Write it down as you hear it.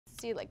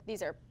see, like,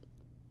 these are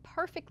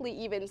perfectly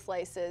even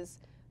slices,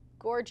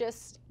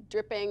 gorgeous,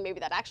 dripping. Maybe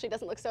that actually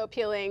doesn't look so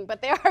appealing,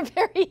 but they are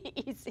very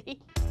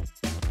easy.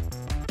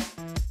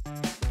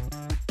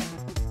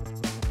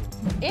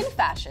 In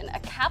fashion, a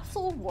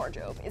capsule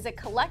wardrobe is a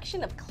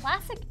collection of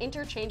classic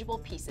interchangeable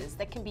pieces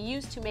that can be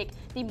used to make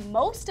the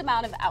most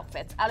amount of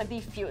outfits out of the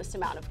fewest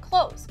amount of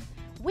clothes.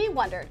 We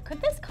wondered,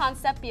 could this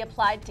concept be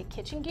applied to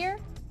kitchen gear?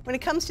 When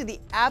it comes to the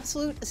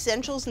absolute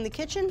essentials in the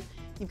kitchen,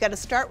 you've got to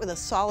start with a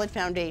solid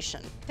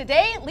foundation.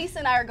 Today, Lisa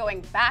and I are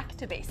going back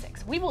to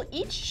basics. We will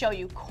each show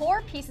you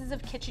core pieces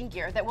of kitchen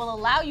gear that will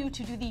allow you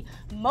to do the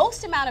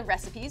most amount of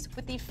recipes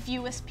with the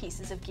fewest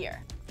pieces of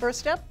gear.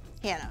 First up,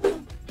 Hannah.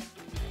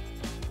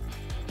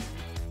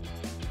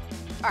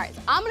 All right,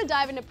 so I'm gonna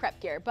dive into prep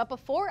gear, but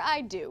before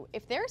I do,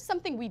 if there's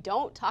something we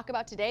don't talk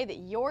about today that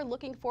you're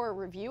looking for a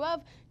review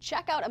of,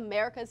 check out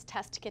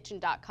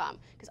americastestkitchen.com,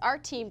 because our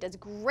team does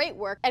great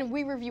work and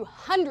we review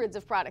hundreds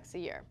of products a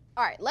year.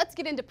 All right, let's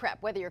get into prep.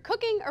 Whether you're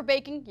cooking or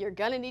baking, you're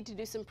gonna need to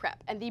do some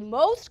prep. And the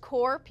most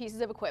core pieces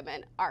of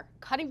equipment are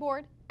cutting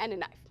board and a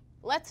knife.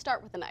 Let's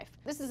start with the knife.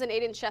 This is an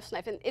 8-inch chef's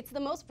knife, and it's the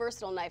most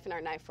versatile knife in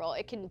our knife roll.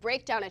 It can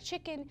break down a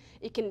chicken,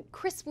 it can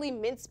crisply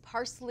mince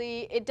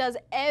parsley, it does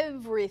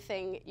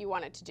everything you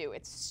want it to do.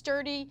 It's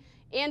sturdy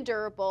and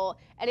durable,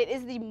 and it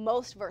is the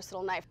most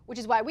versatile knife, which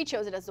is why we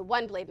chose it as the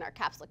one blade in our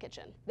capsule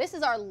kitchen. This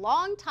is our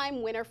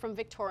longtime winner from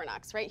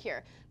Victorinox right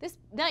here. This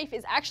knife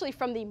is actually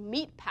from the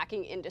meat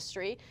packing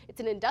industry. It's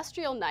an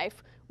industrial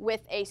knife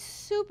with a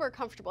super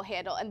comfortable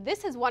handle, and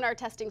this has won our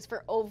testings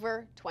for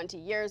over 20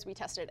 years. We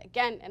tested it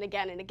again and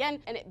again and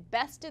again, and it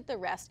bested the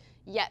rest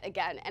yet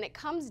again. And it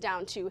comes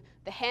down to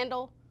the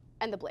handle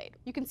and the blade.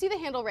 You can see the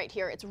handle right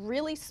here. It's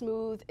really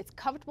smooth. It's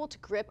comfortable to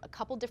grip a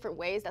couple different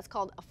ways. That's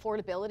called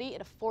affordability.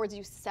 It affords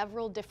you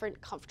several different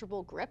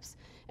comfortable grips,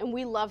 and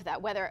we love that.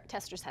 Whether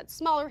testers had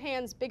smaller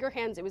hands, bigger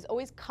hands, it was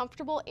always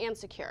comfortable and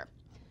secure.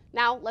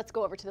 Now let's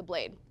go over to the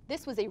blade.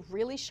 This was a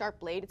really sharp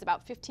blade. It's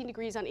about 15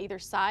 degrees on either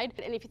side.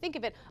 And if you think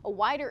of it, a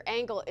wider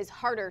angle is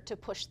harder to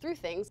push through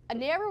things. A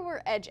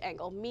narrower edge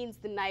angle means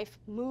the knife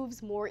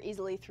moves more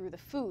easily through the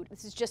food.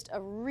 This is just a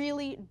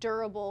really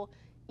durable,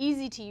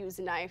 easy to use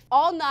knife.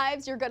 All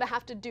knives, you're gonna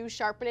have to do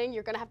sharpening.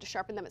 You're gonna have to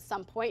sharpen them at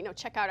some point. You know,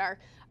 check out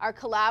our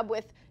collab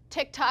with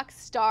TikTok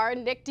star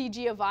Nick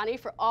DiGiovanni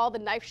for all the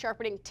knife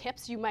sharpening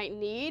tips you might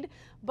need.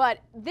 But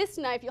this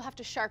knife, you'll have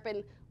to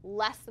sharpen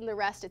less than the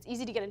rest. It's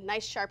easy to get a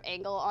nice sharp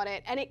angle on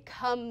it, and it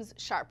comes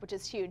sharp, which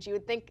is huge. You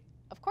would think,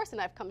 of course, a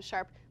knife comes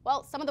sharp.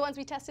 Well, some of the ones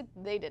we tested,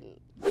 they didn't.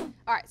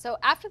 All right, so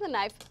after the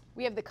knife,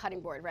 we have the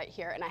cutting board right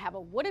here, and I have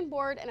a wooden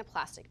board and a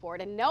plastic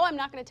board. And no, I'm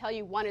not gonna tell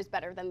you one is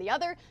better than the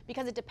other,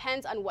 because it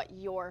depends on what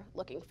you're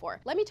looking for.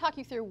 Let me talk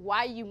you through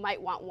why you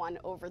might want one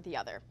over the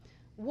other.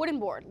 Wooden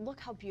board, look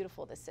how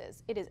beautiful this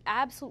is. It is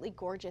absolutely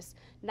gorgeous.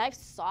 Nice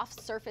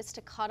soft surface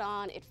to cut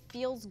on. It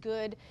feels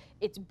good.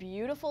 It's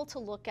beautiful to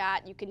look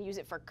at. You can use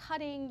it for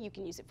cutting. You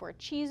can use it for a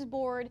cheese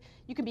board.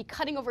 You can be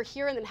cutting over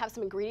here and then have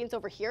some ingredients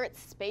over here. It's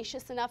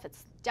spacious enough.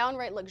 It's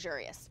downright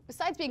luxurious.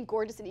 Besides being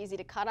gorgeous and easy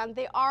to cut on,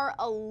 they are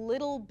a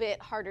little bit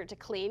harder to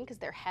clean because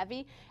they're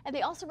heavy, and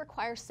they also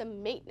require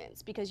some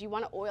maintenance because you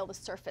want to oil the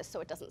surface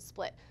so it doesn't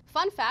split.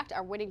 Fun fact,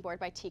 our winning board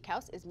by Teak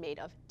House is made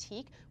of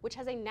teak, which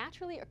has a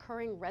naturally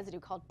occurring residue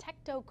called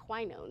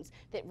tectoquinones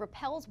that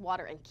repels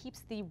water and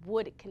keeps the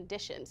wood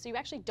conditioned. So you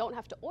actually don't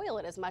have to oil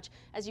it as much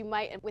as you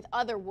might with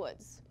other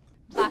woods.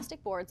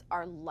 Plastic boards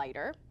are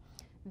lighter.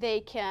 They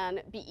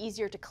can be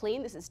easier to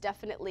clean. This is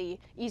definitely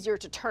easier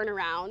to turn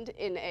around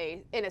in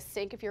a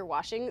sink if you're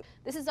washing.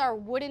 This is our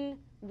wooden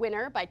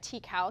winner by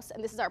Teak House,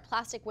 and this is our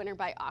plastic winner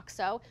by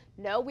OXO.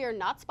 No, we are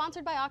not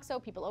sponsored by OXO.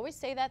 People always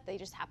say that. They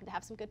just happen to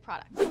have some good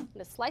products. I'm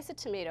gonna slice a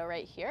tomato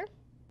right here.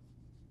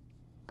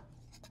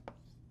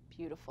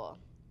 Beautiful.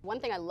 One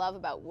thing I love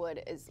about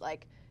wood is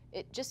like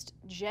it just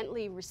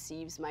gently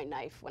receives my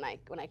knife when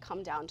I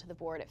come down to the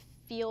board. It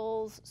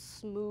feels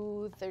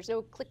smooth. There's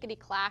no clickety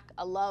clack.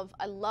 I love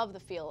the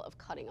feel of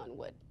cutting on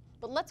wood.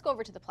 But let's go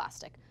over to the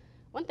plastic.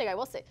 One thing I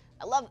will say,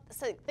 I love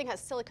this thing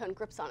has silicone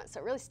grips on it, so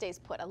it really stays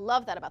put. I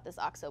love that about this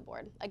OXO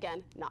board.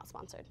 Again, not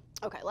sponsored.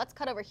 Okay, let's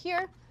cut over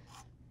here.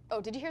 Oh,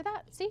 did you hear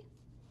that? See?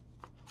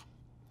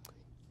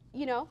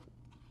 You know,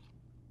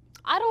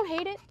 I don't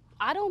hate it.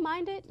 I don't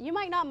mind it. You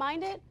might not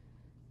mind it.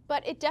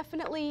 But it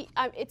definitely,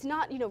 it's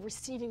not, you know,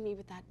 receiving me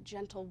with that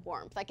gentle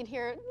warmth. I can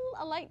hear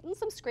a light,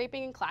 some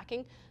scraping and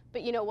clacking,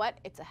 but you know what?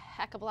 It's a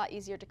heck of a lot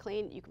easier to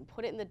clean. You can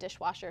put it in the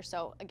dishwasher.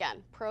 So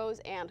again, pros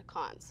and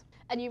cons.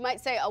 And you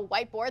might say a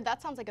whiteboard,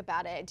 that sounds like a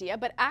bad idea,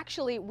 but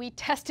actually we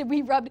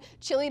rubbed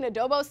chili and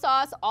adobo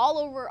sauce all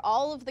over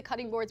all of the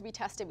cutting boards we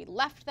tested. We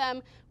left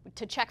them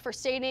to check for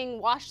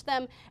staining, washed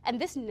them, and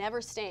this never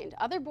stained.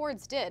 Other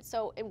boards did.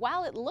 So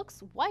while it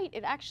looks white,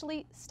 it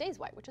actually stays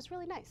white, which is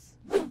really nice.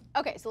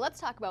 Okay, so let's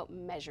talk about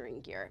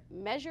measuring gear.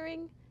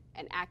 Measuring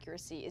and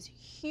accuracy is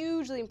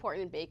hugely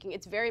important in baking.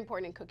 It's very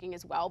important in cooking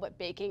as well, but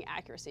baking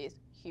accuracy is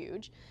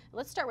huge.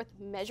 Let's start with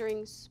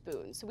measuring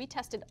spoons. So we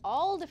tested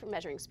all different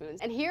measuring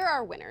spoons, and here are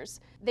our winners.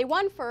 They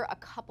won for a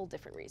couple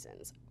different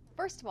reasons.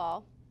 First of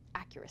all,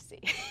 accuracy.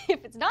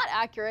 If it's not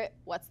accurate,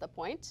 what's the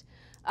point?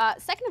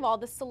 Second of all,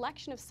 the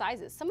selection of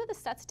sizes. Some of the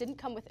sets didn't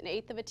come with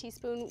 1/8 of a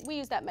teaspoon. We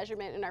use that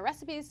measurement in our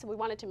recipes, so we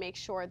wanted to make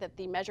sure that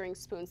the measuring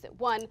spoons that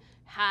won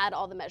had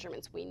all the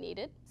measurements we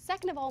needed.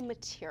 Second of all,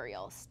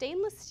 material.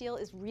 Stainless steel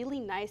is really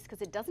nice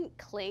because it doesn't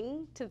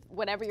cling to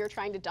whatever you're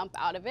trying to dump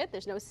out of it.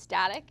 There's no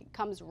static. It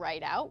comes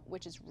right out,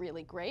 which is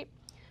really great.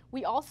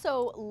 We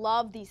also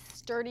love the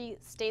sturdy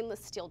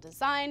stainless steel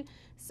design.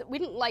 So we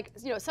didn't like,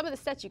 some of the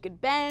sets you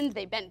could bend,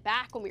 they bent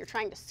back when we were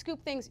trying to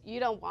scoop things. You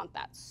don't want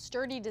that.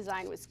 Sturdy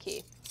design was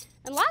key.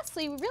 And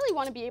lastly, we really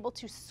want to be able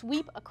to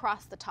sweep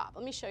across the top.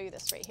 Let me show you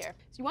this right here.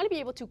 So you want to be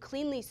able to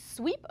cleanly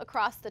sweep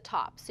across the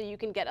top so you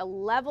can get a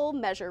level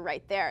measure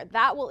right there.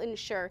 That will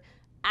ensure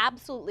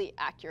absolutely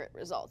accurate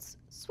results.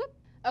 Sweep.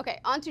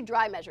 Okay, on to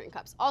dry measuring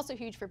cups. Also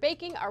huge for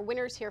baking. Our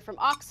winners here from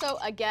OXO,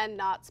 again,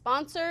 not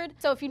sponsored.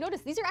 So if you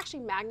notice, these are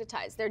actually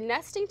magnetized. They're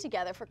nesting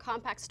together for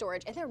compact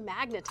storage, and they're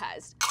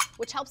magnetized,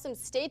 which helps them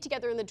stay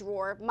together in the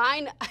drawer.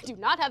 Mine, I do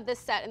not have this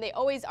set, and they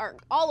always are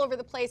all over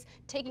the place,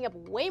 taking up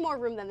way more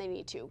room than they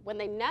need to. When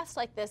they nest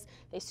like this,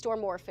 they store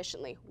more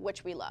efficiently,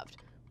 which we loved.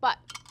 But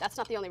that's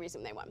not the only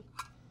reason they won.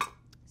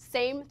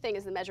 Same thing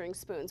as the measuring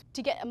spoons.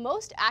 To get a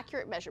most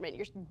accurate measurement,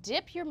 you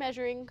dip your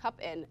measuring cup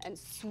in and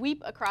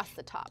sweep across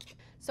the top.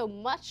 So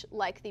much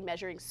like the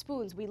measuring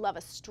spoons, we love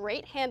a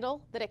straight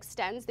handle that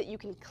extends that you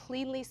can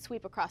cleanly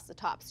sweep across the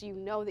top so you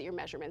know that your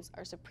measurements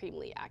are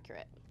supremely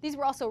accurate. These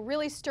were also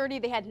really sturdy.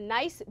 They had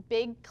nice,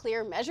 big,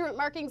 clear measurement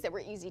markings that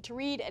were easy to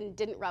read and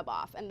didn't rub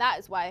off, and that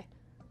is why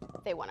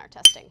they won our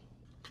testing.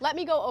 Let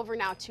me go over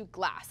now to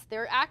glass.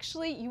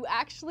 You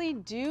actually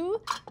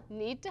do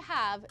need to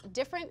have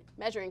different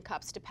measuring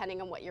cups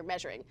depending on what you're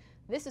measuring.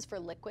 This is for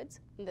liquids,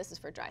 and this is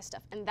for dry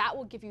stuff, and that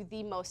will give you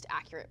the most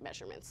accurate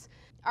measurements.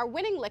 Our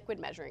winning liquid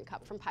measuring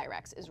cup from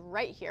Pyrex is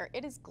right here.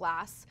 It is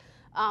glass.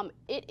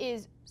 It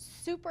is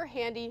super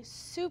handy,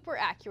 super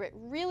accurate,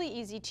 really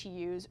easy to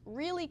use,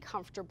 really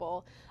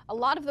comfortable. A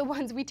lot of the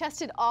ones, we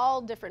tested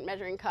all different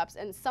measuring cups,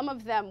 and some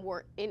of them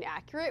were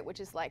inaccurate, which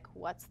is like,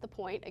 what's the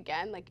point?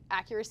 Again, like,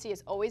 accuracy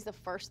is always the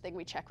first thing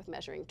we check with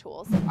measuring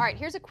tools. All right,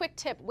 here's a quick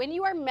tip. When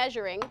you are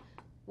measuring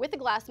with a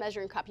glass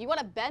measuring cup, you want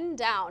to bend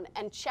down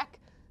and check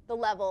the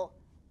level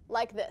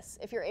like this,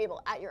 if you're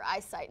able, at your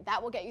eyesight.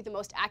 That will get you the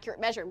most accurate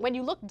measure. When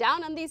you look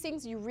down on these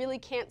things, you really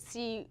can't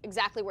see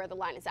exactly where the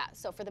line is at.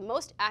 So for the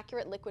most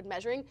accurate liquid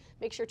measuring,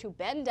 make sure to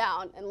bend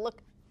down and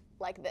look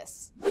like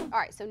this. All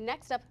right, so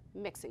next up,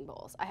 mixing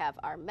bowls. I have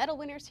our metal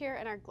winners here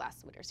and our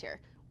glass winners here.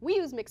 We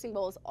use mixing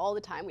bowls all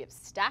the time. We have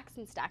stacks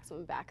and stacks of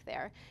them back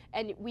there.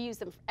 And we use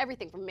them for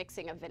everything from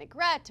mixing a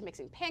vinaigrette to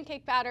mixing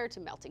pancake batter to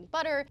melting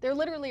butter. There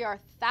literally are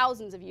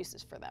thousands of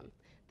uses for them.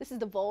 This is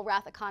the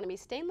Volrath Economy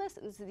Stainless,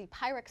 and this is the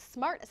Pyrex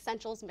Smart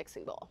Essentials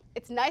Mixing Bowl.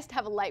 It's nice to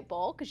have a light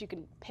bowl because you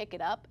can pick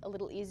it up a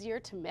little easier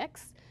to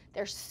mix.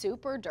 They're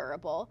super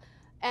durable,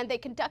 and they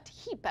conduct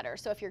heat better.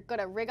 So if you're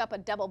gonna rig up a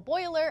double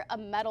boiler, a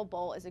metal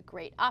bowl is a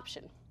great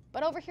option.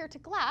 But over here to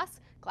glass,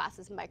 glass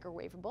is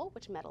microwavable,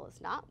 which metal is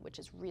not, which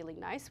is really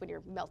nice when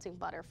you're melting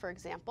butter, for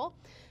example.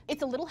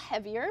 It's a little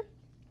heavier.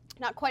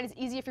 Not quite as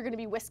easy if you're going to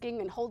be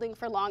whisking and holding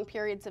for long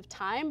periods of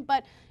time,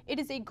 but it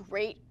is a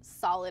great,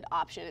 solid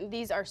option. And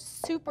these are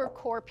super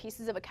core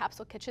pieces of a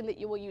capsule kitchen that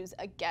you will use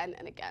again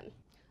and again.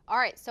 All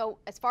right, so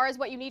as far as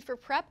what you need for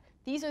prep,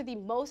 these are the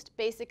most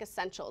basic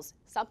essentials.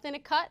 Something to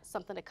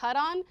cut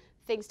on,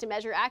 things to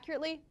measure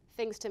accurately,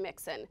 things to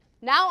mix in.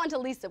 Now on to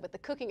Lisa with the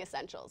cooking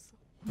essentials.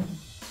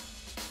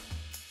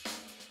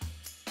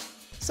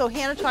 So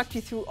Hannah talked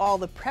you through all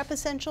the prep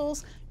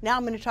essentials. Now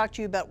I'm going to talk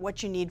to you about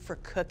what you need for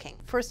cooking.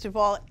 First of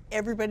all,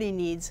 everybody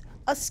needs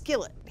a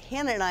skillet.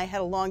 Hannah and I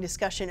had a long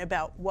discussion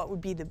about what would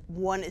be the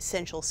one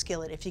essential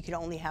skillet if you could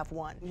only have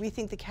one. We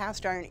think the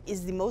cast iron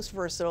is the most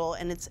versatile,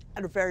 and it's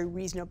at a very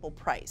reasonable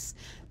price.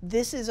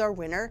 This is our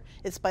winner.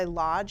 It's by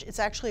Lodge. It's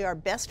actually our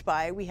best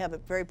buy. We have a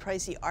very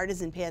pricey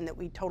artisan pan that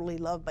we totally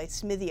love by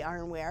Smithy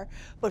Ironware,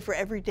 but for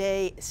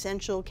everyday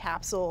essential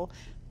capsule,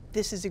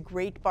 this is a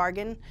great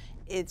bargain.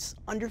 It's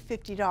under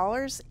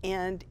 $50,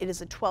 and it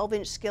is a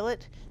 12-inch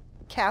skillet,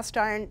 cast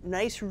iron,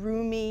 nice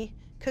roomy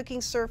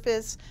cooking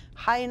surface,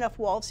 high enough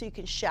wall so you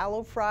can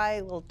shallow fry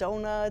little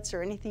donuts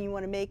or anything you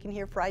want to make in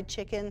here, fried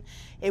chicken.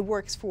 It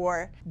works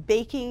for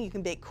baking. You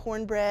can bake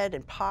cornbread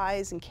and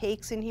pies and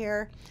cakes in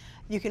here.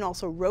 You can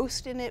also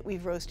roast in it.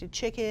 We've roasted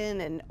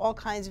chicken and all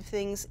kinds of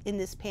things in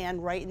this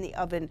pan right in the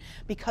oven.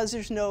 Because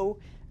there's no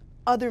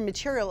other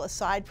material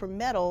aside from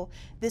metal,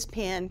 this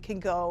pan can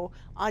go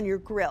on your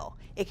grill.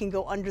 It can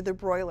go under the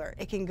broiler.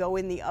 It can go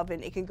in the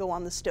oven. It can go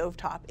on the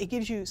stovetop. It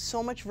gives you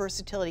so much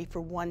versatility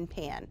for one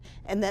pan.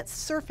 And that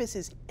surface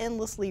is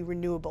endlessly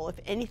renewable. If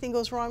anything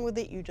goes wrong with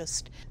it, you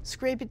just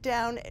scrape it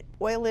down,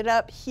 oil it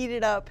up, heat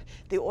it up.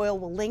 The oil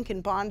will link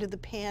and bond to the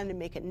pan and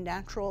make a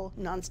natural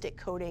nonstick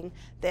coating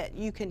that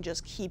you can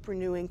just keep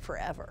renewing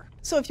forever.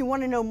 So if you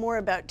want to know more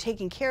about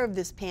taking care of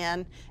this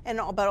pan and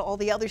about all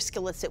the other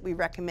skillets that we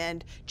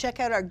recommend, check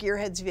out our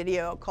Gearheads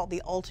video called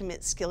The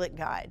Ultimate Skillet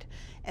Guide.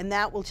 And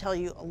that will tell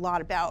you a lot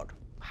about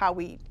how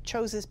we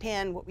chose this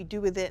pan, what we do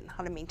with it, and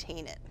how to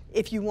maintain it.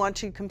 If you want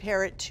to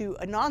compare it to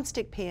a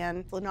nonstick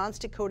pan, the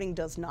nonstick coating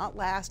does not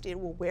last. It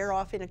will wear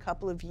off in a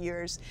couple of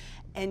years,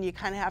 and you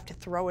kind of have to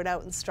throw it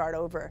out and start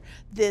over.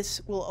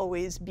 This will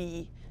always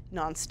be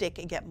nonstick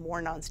and get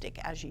more nonstick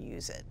as you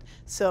use it.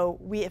 So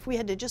if we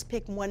had to just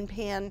pick one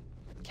pan,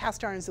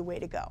 cast iron is the way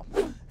to go.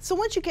 So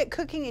once you get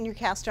cooking in your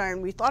cast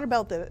iron, we thought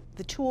about the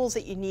tools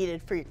that you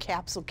needed for your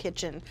capsule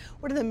kitchen.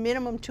 What are the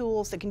minimum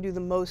tools that can do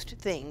the most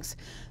things?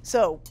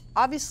 So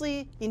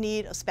obviously you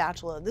need a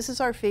spatula. This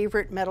is our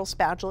favorite metal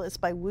spatula. It's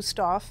by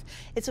Wusthof.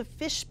 It's a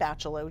fish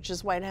spatula, which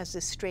is why it has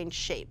this strange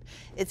shape.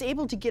 It's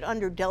able to get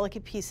under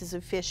delicate pieces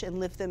of fish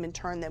and lift them and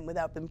turn them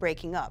without them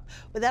breaking up.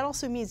 But that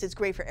also means it's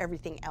great for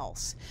everything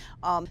else.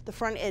 The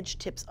front edge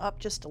tips up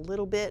just a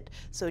little bit,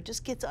 so it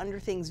just gets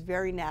under things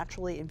very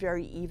naturally and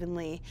very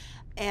evenly.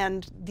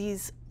 And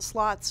these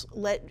slots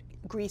let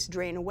grease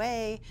drain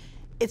away.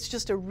 It's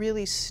just a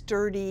really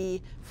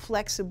sturdy,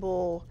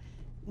 flexible,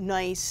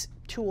 nice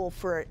tool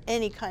for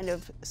any kind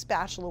of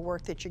spatula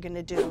work that you're going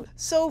to do.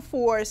 So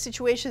for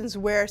situations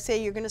where,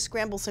 say, you're going to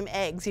scramble some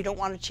eggs, you don't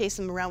want to chase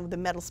them around with a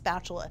metal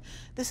spatula.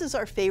 This is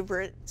our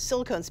favorite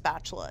silicone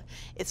spatula.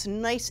 It's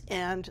nice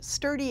and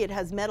sturdy. It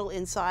has metal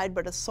inside,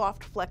 but a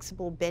soft,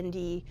 flexible,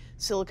 bendy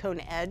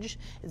silicone edge.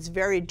 It's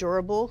very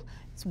durable.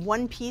 It's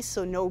one piece,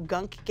 so no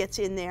gunk gets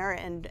in there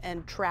and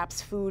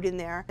traps food in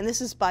there. And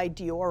this is by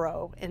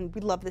Dioro, and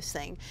we love this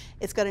thing.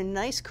 It's got a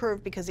nice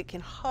curve because it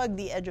can hug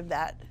the edge of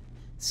that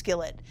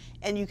skillet,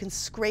 and you can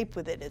scrape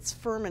with it. It's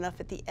firm enough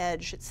at the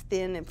edge. It's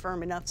thin and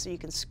firm enough so you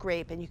can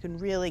scrape, and you can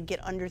really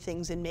get under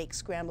things and make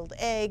scrambled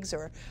eggs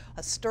or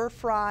a stir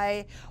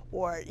fry,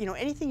 or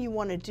anything you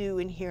want to do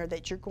in here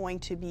that you're going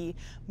to be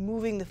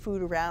moving the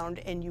food around,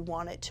 and you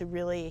want it to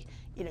really,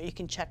 you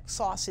can check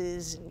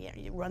sauces, and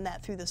you run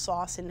that through the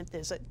sauce, and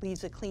if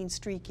leaves a clean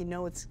streak,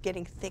 it's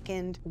getting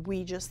thickened.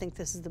 We just think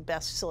this is the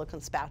best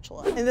silicone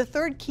spatula. And the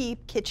third key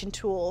kitchen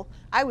tool,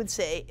 I would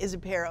say, is a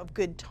pair of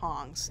good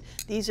tongs.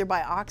 These are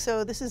by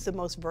OXO. This is the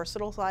most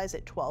versatile size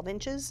at 12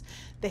 inches.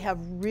 They have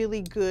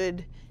really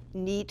good,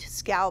 neat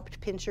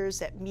scalloped pinchers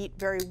that meet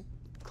very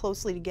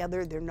closely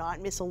together. They're not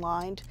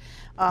misaligned.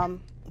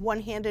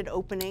 One-handed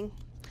opening,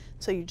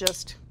 so you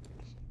just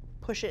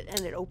push it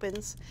and it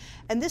opens.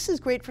 And this is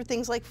great for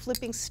things like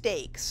flipping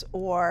steaks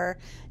or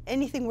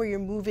anything where you're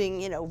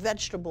moving,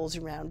 vegetables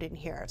around in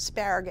here,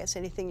 asparagus,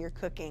 anything you're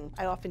cooking.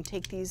 I often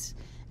take these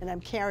and I'm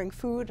carrying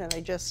food and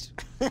I just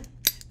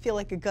feel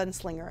like a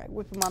gunslinger. I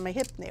whip them on my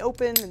hip and they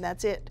open and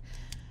that's it.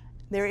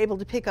 They're able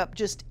to pick up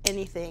just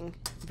anything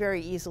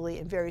very easily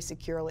and very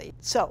securely.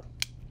 So,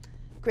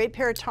 great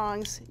pair of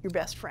tongs, your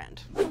best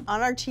friend.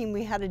 On our team,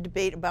 we had a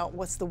debate about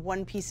what's the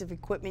one piece of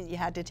equipment you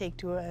had to take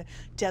to a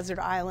desert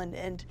island,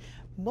 and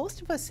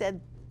most of us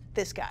said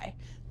this guy,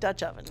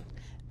 Dutch oven.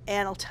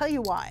 And I'll tell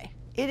you why.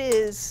 It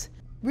is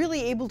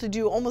really able to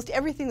do almost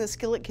everything the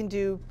skillet can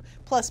do,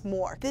 plus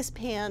more. This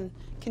pan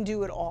can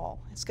do it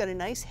all. It's got a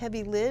nice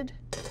heavy lid.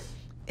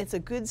 It's a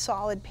good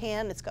solid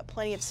pan. It's got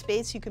plenty of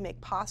space. You can make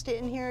pasta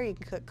in here. You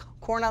can cook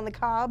corn on the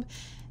cob.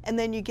 And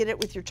then you get it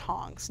with your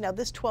tongs. Now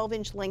this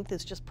 12-inch length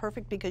is just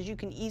perfect because you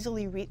can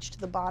easily reach to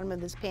the bottom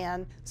of this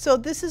pan. So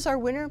this is our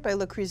winner by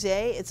Le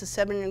Creuset. It's a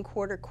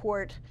 7¼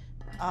 quart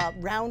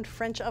round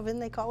French oven,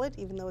 they call it,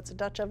 even though it's a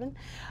Dutch oven.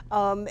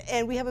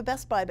 And we have a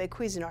Best Buy by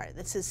Cuisinart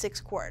that says 6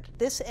 quart.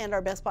 This and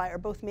our Best Buy are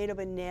both made of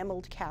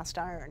enameled cast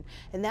iron.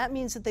 And that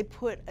means that they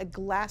put a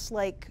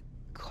glass-like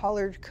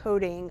colored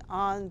coating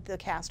on the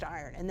cast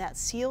iron, and that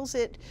seals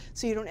it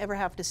so you don't ever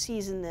have to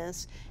season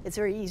this. It's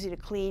very easy to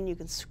clean. You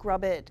can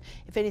scrub it.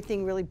 If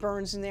anything really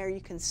burns in there, you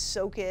can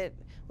soak it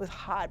with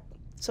hot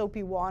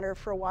soapy water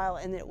for a while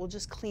and it will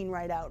just clean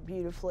right out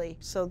beautifully.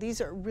 So these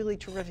are really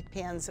terrific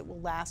pans that will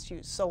last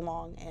you so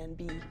long and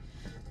be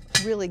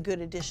a really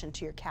good addition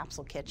to your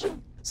capsule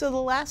kitchen. So the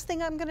last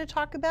thing I'm going to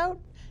talk about,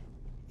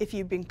 if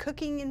you've been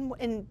cooking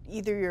in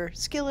either your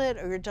skillet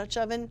or your Dutch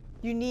oven,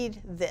 you need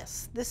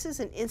this. This is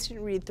an instant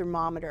read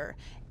thermometer.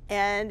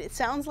 And it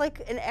sounds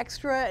like an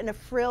extra and a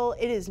frill.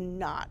 It is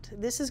not.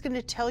 This is going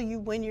to tell you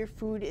when your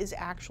food is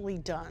actually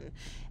done.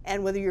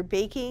 And whether you're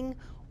baking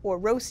or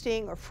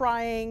roasting or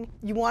frying,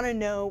 you want to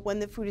know when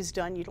the food is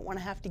done. You don't want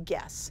to have to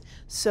guess.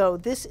 So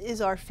this is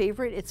our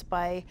favorite. It's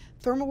by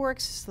ThermoWorks.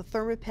 It's the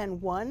ThermaPen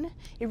 1.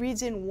 It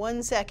reads in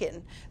 1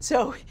 second.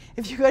 So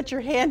if you got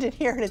your hand in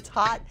here and it's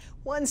hot,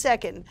 1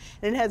 second.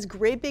 And it has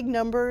great big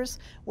numbers.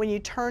 When you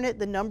turn it,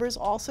 the numbers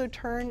also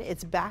turn.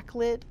 It's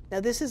backlit. Now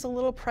this is a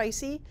little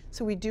pricey,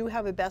 so we do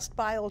have a Best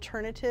Buy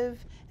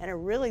alternative and a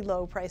really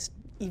low price,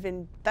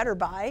 even better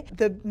buy.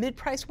 The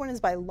mid-priced one is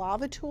by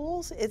Lava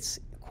Tools. It's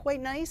quite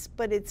nice,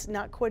 but it's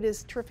not quite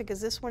as terrific as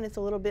this one. It's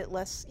a little bit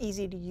less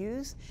easy to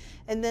use.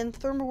 And then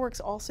ThermoWorks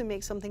also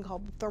makes something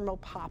called the Thermo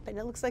Pop, and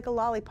it looks like a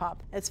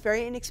lollipop. It's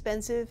very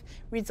inexpensive,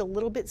 reads a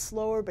little bit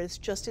slower, but it's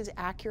just as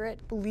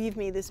accurate. Believe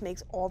me, this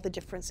makes all the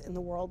difference in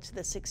the world to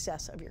the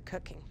success of your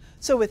cooking.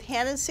 So with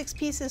Hannah's 6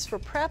 pieces for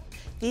prep,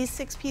 these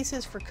 6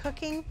 pieces for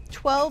cooking,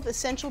 12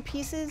 essential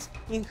pieces,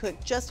 you can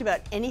cook just about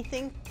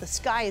anything. The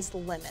sky is the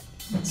limit.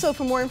 So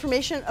for more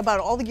information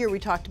about all the gear we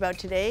talked about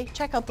today,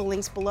 check out the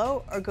links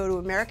below or go to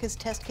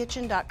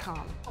americastestkitchen.com.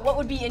 What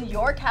would be in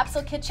your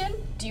capsule kitchen?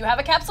 Do you have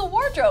a capsule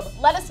wardrobe?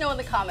 Let us know in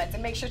the comments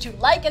and make sure to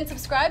like and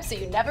subscribe so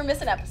you never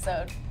miss an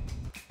episode.